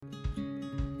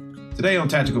Today on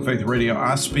Tactical Faith Radio,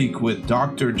 I speak with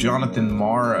Dr. Jonathan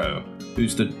Morrow,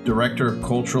 who's the Director of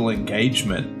Cultural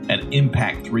Engagement at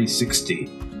Impact 360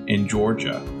 in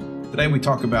Georgia. Today we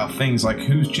talk about things like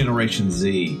who's Generation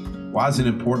Z, why is it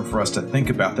important for us to think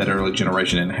about that early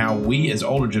generation, and how we as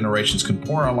older generations can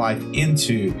pour our life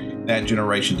into that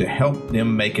generation to help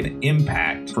them make an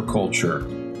impact for culture.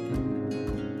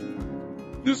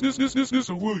 This is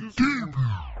a word.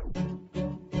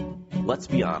 Let's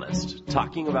be honest,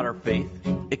 talking about our faith,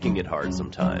 it can get hard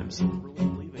sometimes.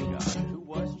 Really believing God. Who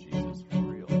was Jesus for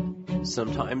real?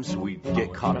 Sometimes we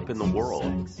get caught up in the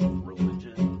world,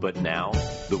 religion, but now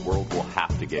the world will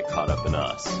have to get caught up in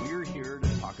us. We're here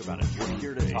to talk about it. We're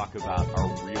here to talk about our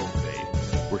real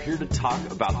faith. We're here to talk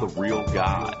about the real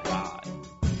God.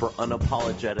 For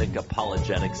unapologetic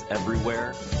apologetics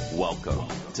everywhere, welcome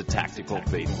to Tactical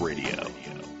Faith Radio.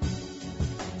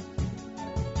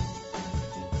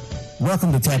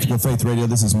 Welcome to Tactical Faith Radio.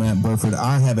 This is Matt Burford.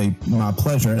 I have my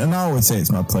pleasure, and I always say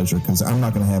it's my pleasure because I'm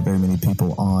not going to have very many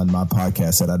people on my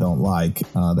podcast that I don't like.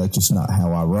 That's just not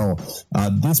how I roll.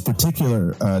 This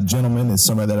particular gentleman is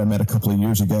somebody that I met a couple of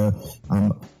years ago.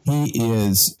 He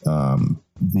is I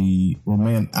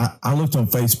looked on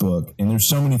Facebook, and there's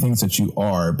so many things that you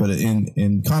are, but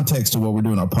in context of what we're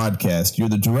doing our podcast, you're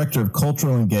the Director of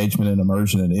Cultural Engagement and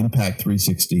Immersion at Impact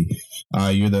 360.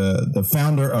 You're the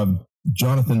founder of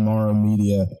Jonathan Morrow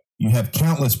Media. You have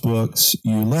countless books.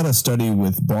 You led a study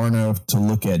with Barna to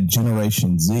look at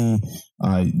Generation Z.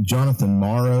 Jonathan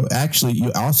Morrow, actually,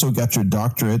 you also got your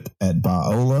doctorate at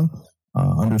Biola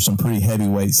under some pretty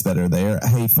heavyweights that are there.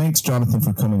 Hey, thanks, Jonathan,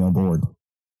 for coming on board.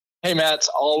 Hey, Matt, it's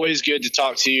always good to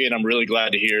talk to you, and I'm really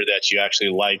glad to hear that you actually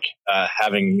like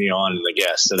having me on as a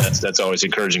guest. So that's always an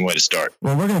encouraging way to start.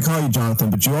 Well, we're going to call you Jonathan,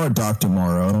 but you are Dr.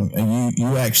 Morrow, and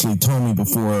you actually told me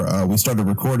before we started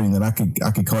recording that I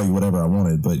could call you whatever I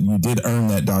wanted, but you did earn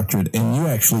that doctorate, and you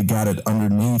actually got it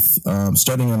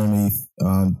studying underneath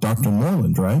Dr.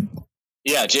 Moreland, right?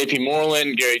 Yeah, J.P.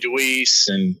 Moreland, Gary DeWeese,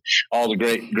 and all the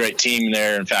great team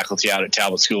there and faculty out at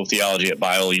Talbot School of Theology at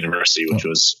Biola University, which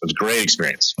was a great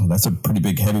experience. Oh, that's a pretty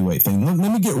big heavyweight thing.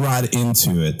 Let me get right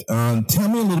into it. Tell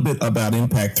me a little bit about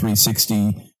Impact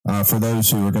 360 for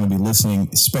those who are going to be listening,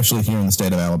 especially here in the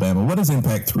state of Alabama. What is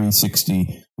Impact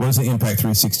 360? What is the Impact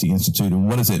 360 Institute, and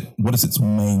what is its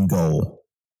main goal?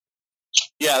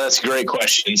 Yeah, that's a great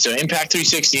question. So Impact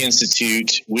 360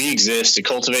 Institute, we exist to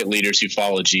cultivate leaders who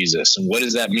follow Jesus. And what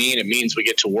does that mean? It means we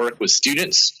get to work with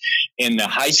students in the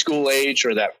high school age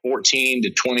or that 14 to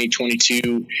 20,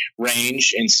 22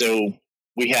 range. And so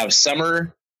we have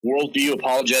summer worldview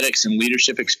apologetics and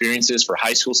leadership experiences for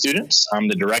high school students. I'm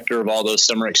the director of all those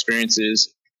summer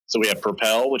experiences. So we have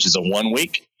Propel, which is a 1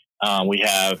 week. We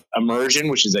have Immersion,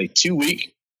 which is a 2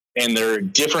 week. And there are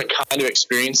different kind of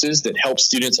experiences that help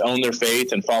students own their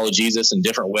faith and follow Jesus in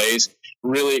different ways.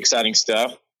 Really exciting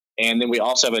stuff. And then we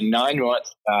also have a 9-month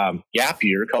gap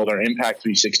year called our Impact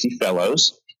 360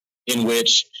 Fellows, in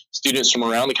which students from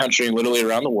around the country and literally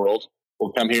around the world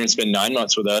will come here and spend 9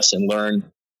 months with us and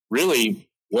learn really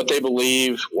what they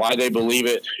believe, why they believe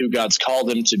it, who God's called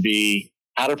them to be,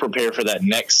 how to prepare for that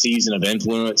next season of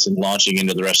influence and launching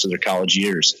into the rest of their college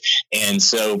years. And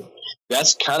so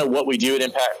that's kind of what we do at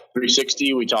Impact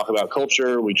 360. We talk about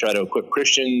culture. We try to equip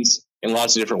Christians in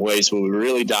lots of different ways, but we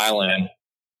really dial in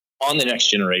on the next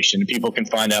generation. People can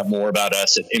find out more about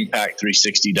us at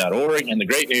impact360.org. And the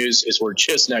great news is we're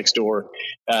just next door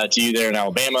to you there in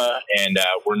Alabama, and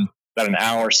we're about an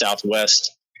hour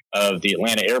southwest of the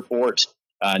Atlanta airport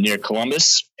near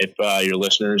Columbus. If your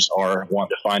listeners want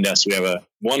to find us, we have a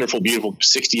wonderful, beautiful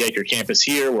 60-acre campus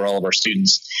here where all of our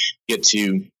students get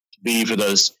to be for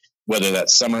those, whether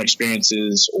that's summer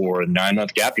experiences or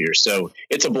 9-month gap year. So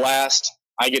it's a blast.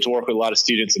 I get to work with a lot of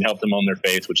students and help them own their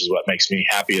faith, which is what makes me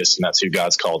happiest, and that's who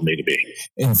God's called me to be.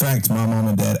 In fact, my mom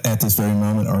and dad at this very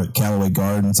moment are at Callaway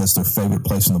Gardens. That's their favorite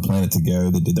place on the planet to go.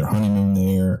 They did their honeymoon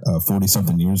there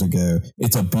 40-something years ago.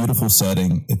 It's a beautiful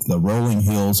setting. It's the rolling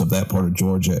hills of that part of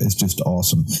Georgia. It's just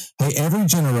awesome. Hey, every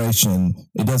generation,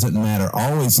 it doesn't matter,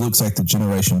 always looks like the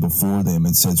generation before them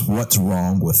and says, what's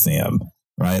wrong with them?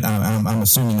 Right, I'm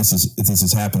assuming this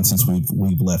has happened since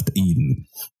we've left Eden.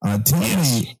 Tell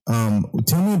me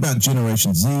about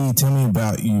Generation Z. Tell me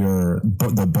about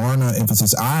the Barna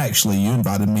emphasis. You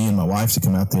invited me and my wife to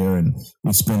come out there, and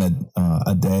we spent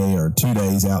a day or 2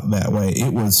 days out that way.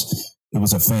 It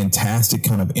was a fantastic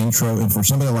kind of intro. And for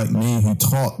somebody like me who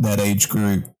taught that age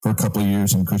group for a couple of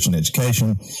years in Christian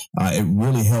education, it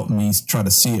really helped me try to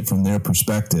see it from their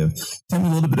perspective. Tell me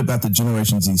a little bit about the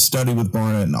Generation Z study with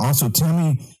Barna, and also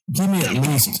give me at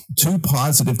least 2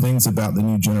 positive things about the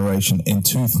new generation and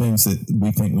 2 things that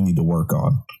we think we need to work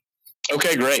on.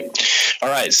 Okay, great. All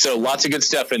right. So lots of good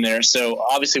stuff in there. So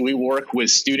obviously we work with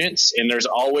students, and there's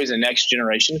always a next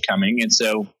generation coming. And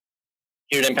so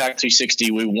here at Impact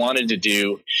 360, we wanted to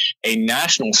do a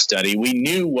national study. We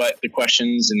knew what the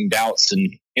questions and doubts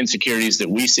and insecurities that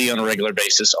we see on a regular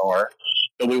basis are,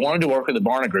 but we wanted to work with the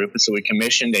Barna Group. And so we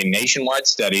commissioned a nationwide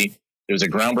study. It was a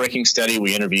groundbreaking study.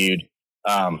 We interviewed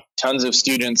tons of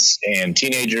students and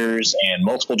teenagers and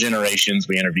multiple generations.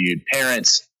 We interviewed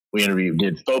parents. We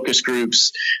did focus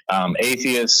groups,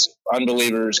 atheists,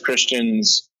 unbelievers,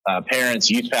 Christians, parents,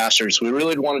 youth pastors. We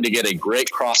really wanted to get a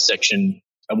great cross-section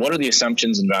of what are the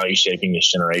assumptions and values shaping this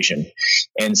generation.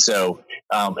 And so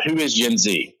who is Gen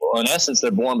Z? Well, in essence,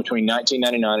 they're born between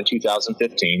 1999 and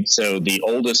 2015. So the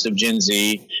oldest of Gen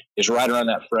Z is right around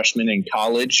that freshman in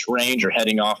college range or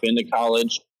heading off into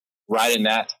college, right in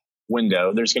that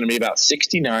window. There's going to be about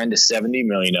 69 to 70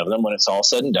 million of them when it's all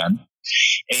said and done.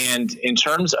 And in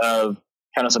terms of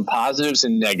kind of some positives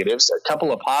and negatives, a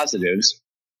couple of positives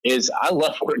is I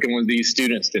love working with these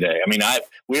students today. I mean,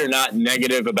 we are not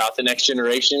negative about the next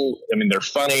generation. I mean, they're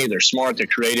funny, they're smart, they're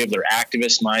creative, they're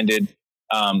activist minded.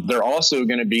 They're also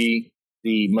going to be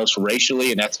the most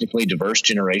racially and ethnically diverse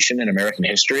generation in American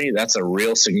history. That's a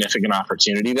real significant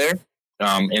opportunity there.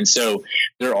 And so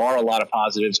there are a lot of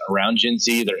positives around Gen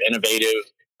Z. They're innovative.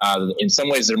 In some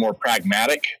ways, they're more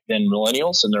pragmatic than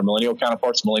millennials and their millennial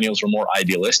counterparts. Millennials are more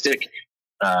idealistic.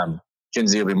 Gen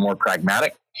Z will be more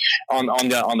pragmatic. On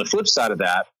the flip side of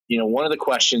that, one of the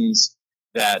questions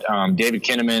that David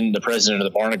Kinnaman, the president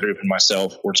of the Barna Group, and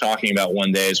myself were talking about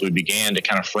one day as we began to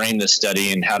kind of frame this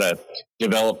study and how to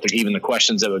develop even the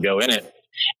questions that would go in it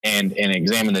and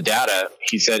examine the data,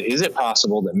 he said, is it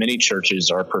possible that many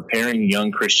churches are preparing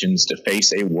young Christians to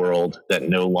face a world that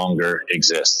no longer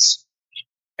exists?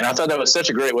 And I thought that was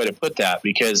such a great way to put that,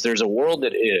 because there's a world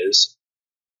that is,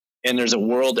 and there's a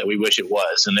world that we wish it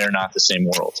was, and they're not the same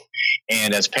world.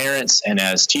 And as parents and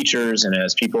as teachers and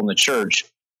as people in the church,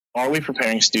 are we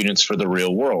preparing students for the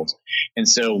real world? And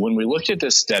so when we looked at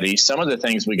this study, some of the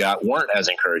things we got weren't as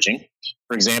encouraging.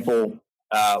 For example,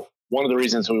 one of the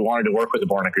reasons we wanted to work with the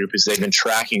Barna Group is they've been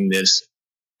tracking this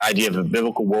idea of a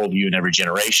biblical worldview in every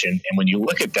generation. And when you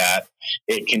look at that,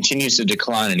 it continues to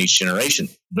decline in each generation.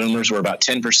 Boomers were about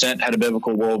 10% had a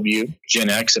biblical worldview,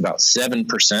 Gen X about 7%,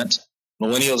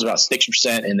 millennials about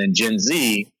 6%, and then Gen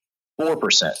Z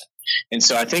 4%. And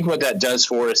so I think what that does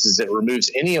for us is it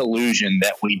removes any illusion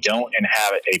that we don't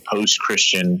inhabit a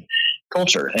post-Christian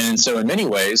culture. And so in many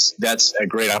ways, that's a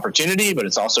great opportunity, but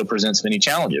it also presents many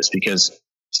challenges because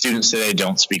students today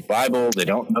don't speak Bible. They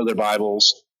don't know their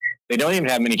Bibles. They don't even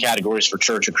have many categories for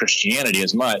church or Christianity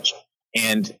as much.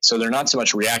 And so they're not so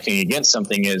much reacting against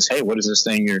something as, hey, what is this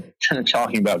thing you're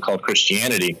talking about called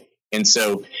Christianity? And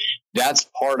so that's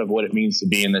part of what it means to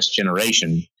be in this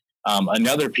generation.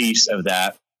 Another piece of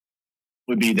that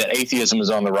would be that atheism is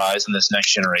on the rise in this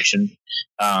next generation.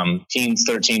 Teens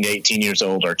 13 to 18 years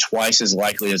old are twice as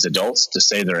likely as adults to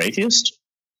say they're atheist.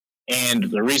 And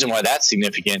the reason why that's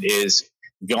significant is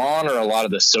gone are a lot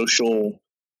of the social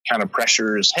kind of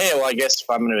pressures. Hey, well, I guess if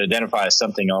I'm going to identify as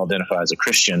something, I'll identify as a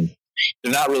Christian.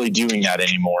 They're not really doing that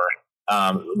anymore.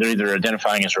 They're either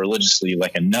identifying as religiously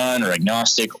like a nun or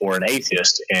agnostic or an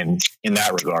atheist in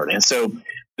that regard. And so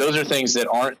those are things that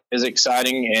aren't as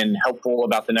exciting and helpful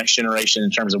about the next generation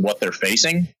in terms of what they're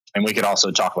facing. And we could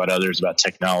also talk about others about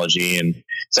technology and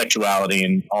sexuality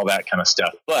and all that kind of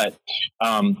stuff. But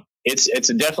it's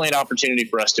definitely an opportunity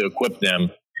for us to equip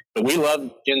them. But we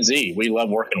love Gen Z. We love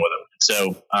working with them.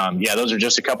 So, those are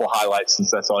just a couple highlights since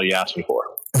that's all you asked me for.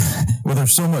 Well, they're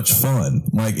so much fun.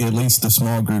 Like, at least the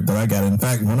small group that I got. In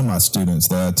fact, one of my students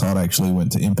that I taught actually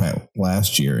went to Impact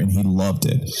last year, and he loved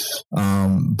it.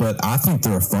 But I think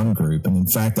they're a fun group. And in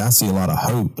fact, I see a lot of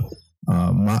hope.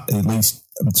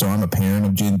 So I'm a parent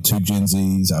of two Gen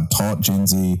Zs. I've taught Gen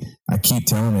Z. I keep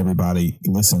telling everybody,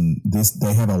 listen,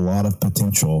 they have a lot of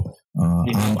potential.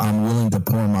 I'm willing to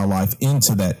pour my life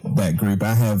into that group.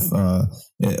 I have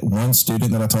one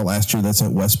student that I taught last year that's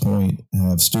at West Point. I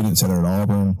have students that are at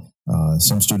Auburn,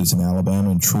 some students in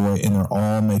Alabama and Troy, and they're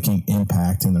all making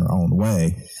impact in their own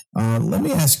way. Let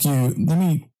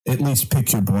me at least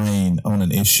pick your brain on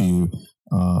an issue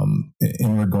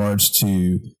in regards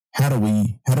to how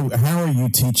are you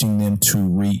teaching them to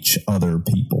reach other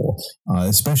people,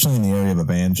 especially in the area of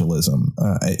evangelism?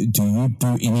 Do you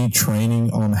do any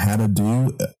training on how to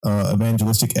do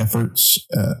evangelistic efforts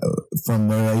from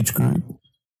their age group?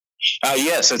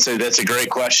 Yes, that's a great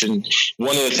question.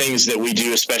 One of the things that we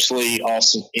do, especially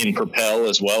also in Propel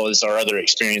as well as our other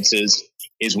experiences,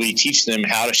 is we teach them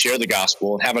how to share the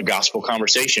gospel and have a gospel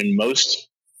conversation. Most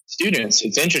students,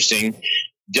 it's interesting,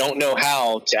 don't know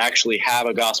how to actually have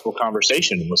a gospel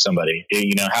conversation with somebody.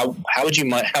 You know, how would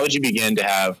you begin to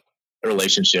have a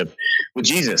relationship with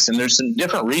Jesus? And there's some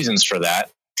different reasons for that.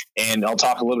 And I'll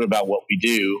talk a little bit about what we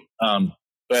do.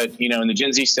 But, you know, in the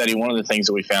Gen Z study, one of the things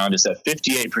that we found is that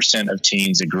 58% of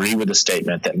teens agree with the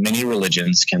statement that many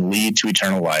religions can lead to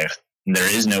eternal life, and there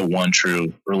is no one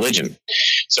true religion.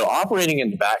 So operating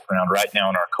in the background right now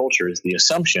in our culture is the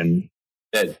assumption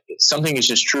that something is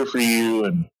just true for you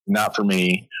and not for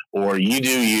me, or you do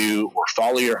you, or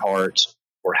follow your heart,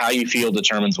 or how you feel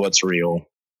determines what's real,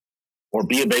 or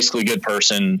be a basically good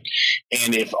person.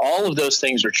 And if all of those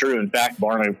things are true, in fact,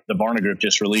 the Barna Group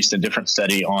just released a different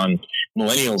study on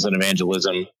millennials and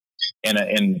evangelism,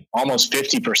 and almost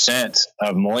 50%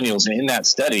 of millennials in that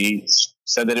study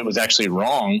said that it was actually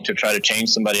wrong to try to change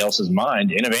somebody else's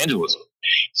mind in evangelism.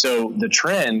 So the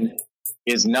trend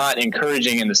is not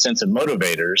encouraging in the sense of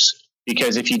motivators,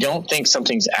 because if you don't think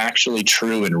something's actually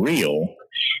true and real,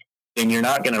 then you're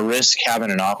not going to risk having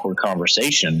an awkward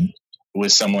conversation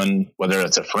with someone, whether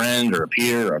it's a friend or a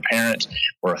peer or a parent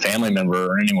or a family member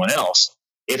or anyone else,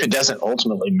 if it doesn't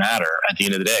ultimately matter at the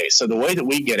end of the day. So the way that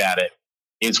we get at it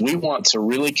is we want to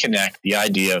really connect the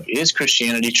idea of, is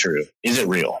Christianity true? Is it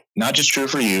real? Not just true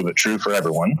for you, but true for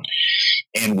everyone.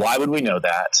 And why would we know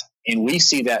that? And we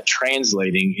see that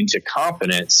translating into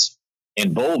confidence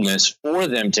and boldness for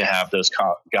them to have those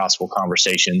gospel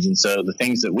conversations. And so the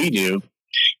things that we do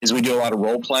is we do a lot of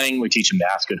role playing. We teach them to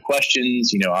ask good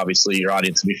questions. You know, obviously your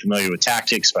audience will be familiar with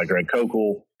Tactics by Greg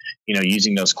Koukl, you know,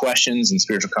 using those questions in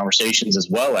spiritual conversations, as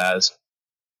well as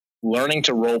learning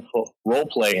to role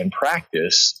play and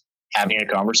practice having a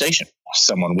conversation with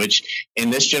someone, which in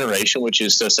this generation, which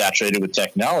is so saturated with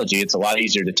technology, it's a lot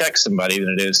easier to text somebody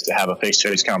than it is to have a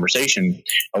face-to-face conversation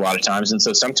a lot of times. And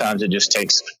so sometimes it just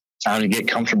takes time to get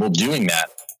comfortable doing that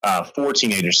for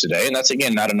teenagers today. And that's,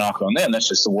 again, not a knock on them. That's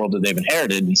just the world that they've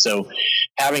inherited. And so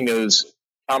having those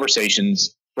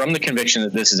conversations from the conviction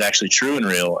that this is actually true and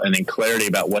real, and then clarity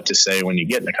about what to say when you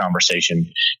get in a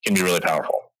conversation, can be really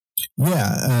powerful.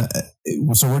 Yeah.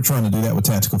 So we're trying to do that with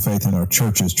Tactical Faith in our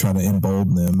churches, try to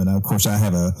embolden them. And of course, I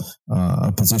have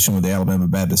a position with the Alabama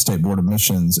Baptist State Board of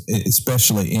Missions,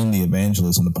 especially in the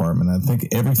evangelism department. I think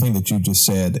everything that you just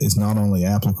said is not only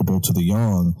applicable to the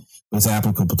young, but it's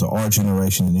applicable to our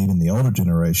generation and even the older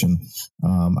generation.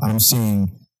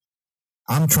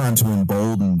 I'm trying to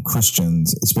embolden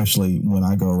Christians, especially when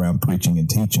I go around preaching and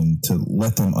teaching, to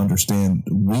let them understand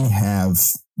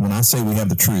when I say we have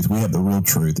the truth, we have the real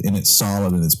truth, and it's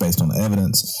solid and it's based on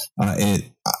evidence.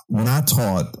 When I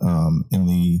taught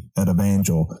at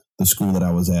Evangel, the school that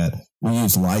I was at, we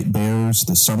used Light Bearers,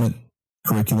 the Summit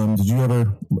curriculum. Have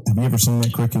you ever seen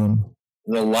that curriculum?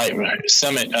 The Light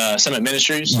Summit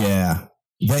Ministries? Yeah.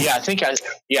 I think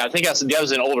that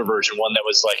was an older version, one that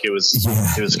was like, it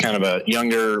was kind of a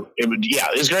younger, it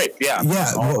was great. Yeah.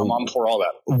 I'm for all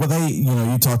that. Well,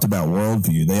 you talked about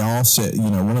worldview. They all said,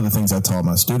 one of the things I taught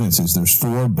my students is there's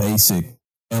 4 basic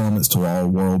elements to all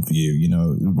worldview.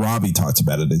 Robbie talks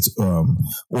about it. It's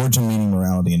origin, meaning,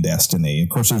 morality, and destiny. Of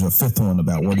course, there's a 5th one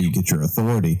about where do you get your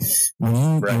authority. When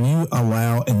you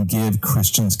allow and give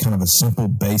Christians kind of a simple,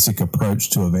 basic approach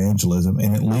to evangelism,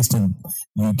 and at least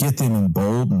you get them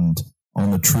emboldened on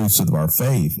the truths of our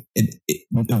faith,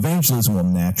 evangelism will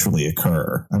naturally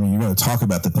occur. I mean, you're going to talk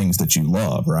about the things that you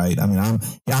love, right? I mean, I'm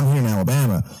here in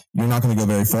Alabama. You're not going to go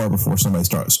very far before somebody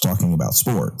starts talking about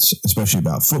sports, especially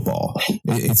about football.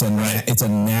 It's a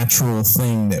natural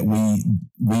thing that we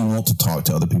want to talk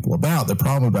to other people about. The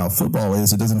problem about football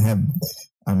is it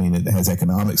has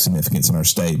economic significance in our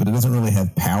state, but it doesn't really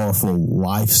have powerful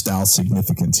lifestyle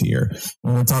significance here.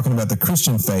 When we're talking about the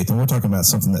Christian faith, and we're talking about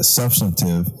something that's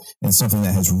substantive and something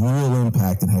that has real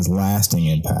impact and has lasting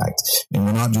impact. And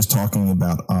we're not just talking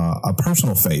about a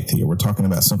personal faith here. We're talking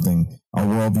about a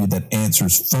worldview that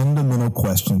answers fundamental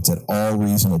questions that all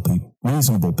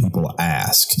reasonable people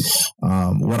ask.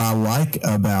 What I like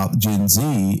about Gen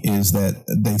Z is that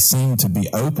they seem to be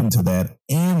open to that,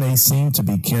 and they seem to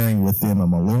be carrying with them a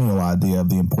millennial idea of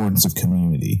the importance of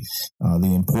community,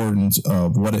 the importance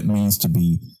of what it means to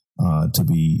be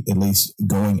at least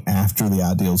going after the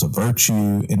ideals of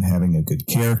virtue and having a good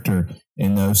character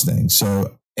and those things.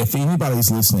 So if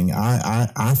anybody's listening,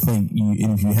 I think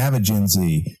if you have a Gen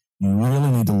Z, you really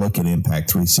need to look at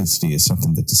Impact 360 as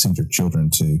something to send your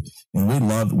children to. And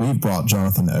we've brought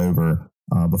Jonathan over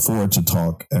before to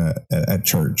talk at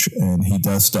church, and he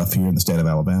does stuff here in the state of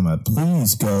Alabama.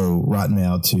 Please go right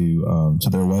now to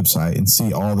their website and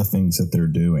see all the things that they're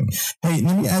doing. Hey,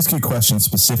 let me ask you a question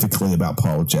specifically about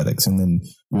apologetics, and then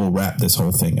we'll wrap this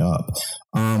whole thing up.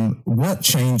 What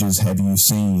changes have you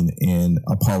seen in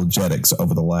apologetics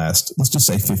over the last, let's just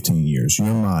say 15 years?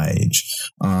 You're my age.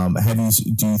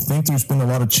 Do you think there's been a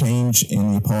lot of change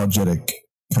in the apologetic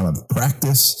kind of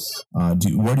practice?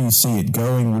 Where do you see it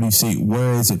going?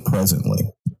 Where is it presently?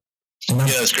 Yeah,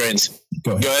 that's great.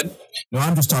 Go ahead. No,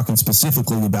 I'm just talking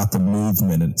specifically about the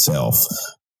movement itself.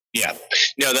 Yeah,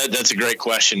 no, that's a great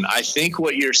question. I think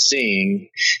what you're seeing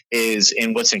is,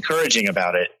 and what's encouraging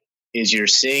about it, is you're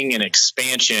seeing an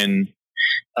expansion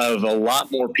of a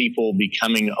lot more people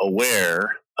becoming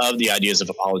aware of the ideas of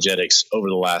apologetics over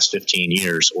the last 15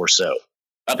 years or so.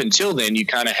 Up until then, you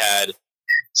kind of had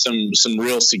some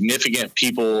real significant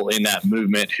people in that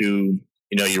movement who,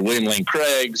 your William Lane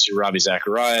Craigs, your Ravi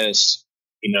Zacharias,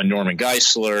 Norman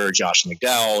Geisler, Josh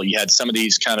McDowell. You had some of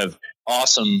these kind of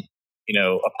awesome,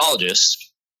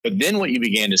 apologists. But then what you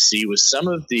began to see was some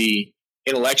of the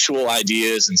intellectual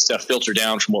ideas and stuff filter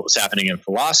down from what was happening in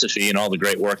philosophy and all the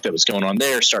great work that was going on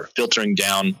there start filtering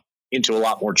down into a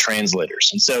lot more translators.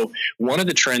 And so one of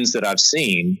the trends that I've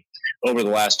seen over the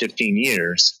last 15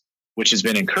 years, which has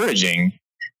been encouraging,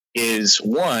 is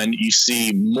one, you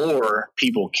see more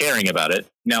people caring about it.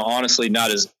 Now, honestly,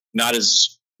 not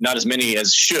as many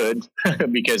as should,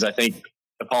 because I think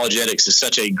apologetics is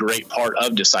such a great part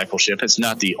of discipleship. It's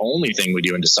not the only thing we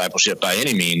do in discipleship by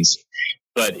any means,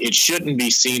 but it shouldn't be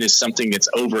seen as something that's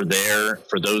over there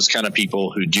for those kind of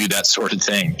people who do that sort of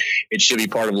thing. It should be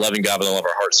part of loving God with all of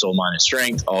our heart, soul, mind, and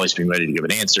strength, always being ready to give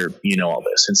an answer, all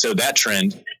this. And so that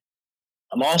trend,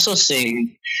 I'm also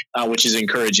seeing, which is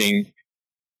encouraging,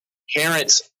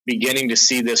 parents beginning to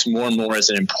see this more and more as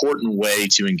an important way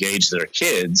to engage their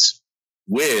kids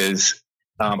with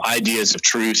ideas of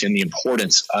truth and the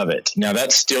importance of it. Now,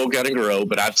 that's still got to grow,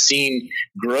 but I've seen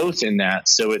growth in that.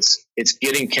 So it's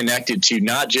getting connected to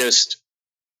not just,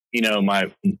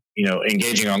 my,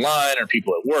 engaging online or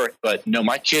people at work, but no,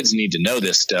 my kids need to know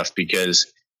this stuff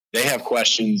because they have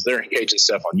questions. They're engaging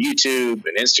stuff on YouTube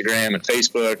and Instagram and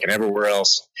Facebook and everywhere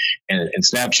else, and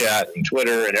Snapchat and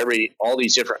Twitter and all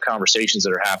these different conversations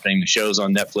that are happening, the shows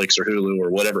on Netflix or Hulu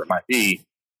or whatever it might be.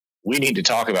 We need to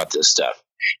talk about this stuff.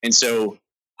 And so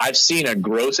I've seen a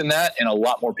growth in that and a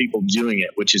lot more people doing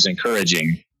it, which is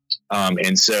encouraging.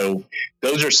 And so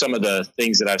those are some of the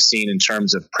things that I've seen in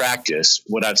terms of practice.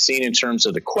 What I've seen in terms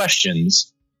of the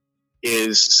questions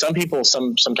is some people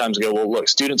sometimes go, well, look,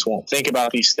 students won't think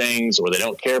about these things or they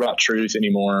don't care about truth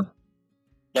anymore.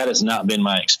 That has not been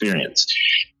my experience.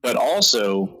 But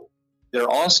also, they're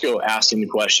also asking the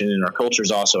question, and our culture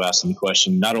is also asking the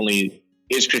question, not only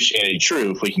is Christianity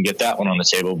true, if we can get that one on the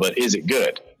table, but is it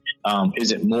good?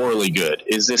 Is it morally good?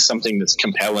 Is this something that's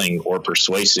compelling or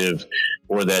persuasive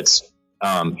or that's,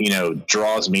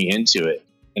 draws me into it?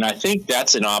 And I think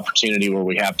that's an opportunity where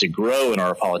we have to grow in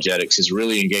our apologetics, is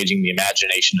really engaging the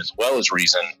imagination as well as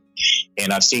reason.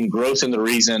 And I've seen growth in the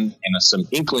reason and some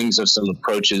inklings of some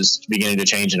approaches beginning to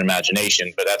change in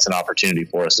imagination, but that's an opportunity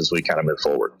for us as we kind of move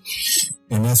forward.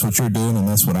 And that's what you're doing, and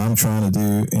that's what I'm trying to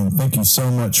do. And thank you so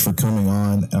much for coming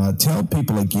on. Tell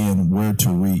people again where to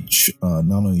reach,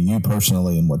 not only you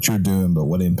personally and what you're doing, but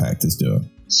what Impact is doing.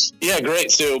 Yeah,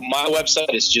 great. So my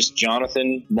website is just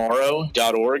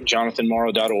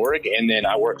jonathanmorrow.org, and then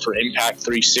I work for Impact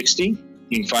 360.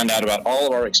 You can find out about all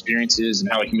of our experiences and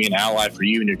how we can be an ally for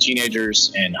you and your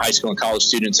teenagers and high school and college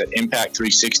students at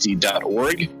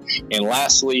impact360.org. And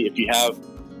lastly, if you have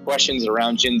questions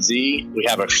around Gen Z, we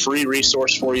have a free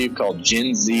resource for you called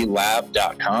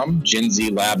genzlab.com,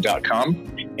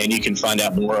 and you can find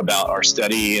out more about our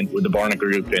study and with the Barna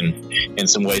Group and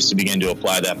some ways to begin to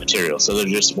apply that material. So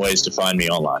there's just ways to find me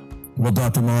online. Well,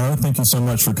 Dr. Morrow, thank you so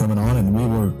much for coming on, and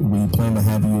we plan to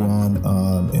have you on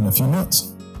in a few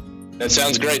months. That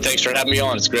sounds great. Thanks for having me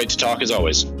on. It's great to talk as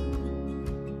always.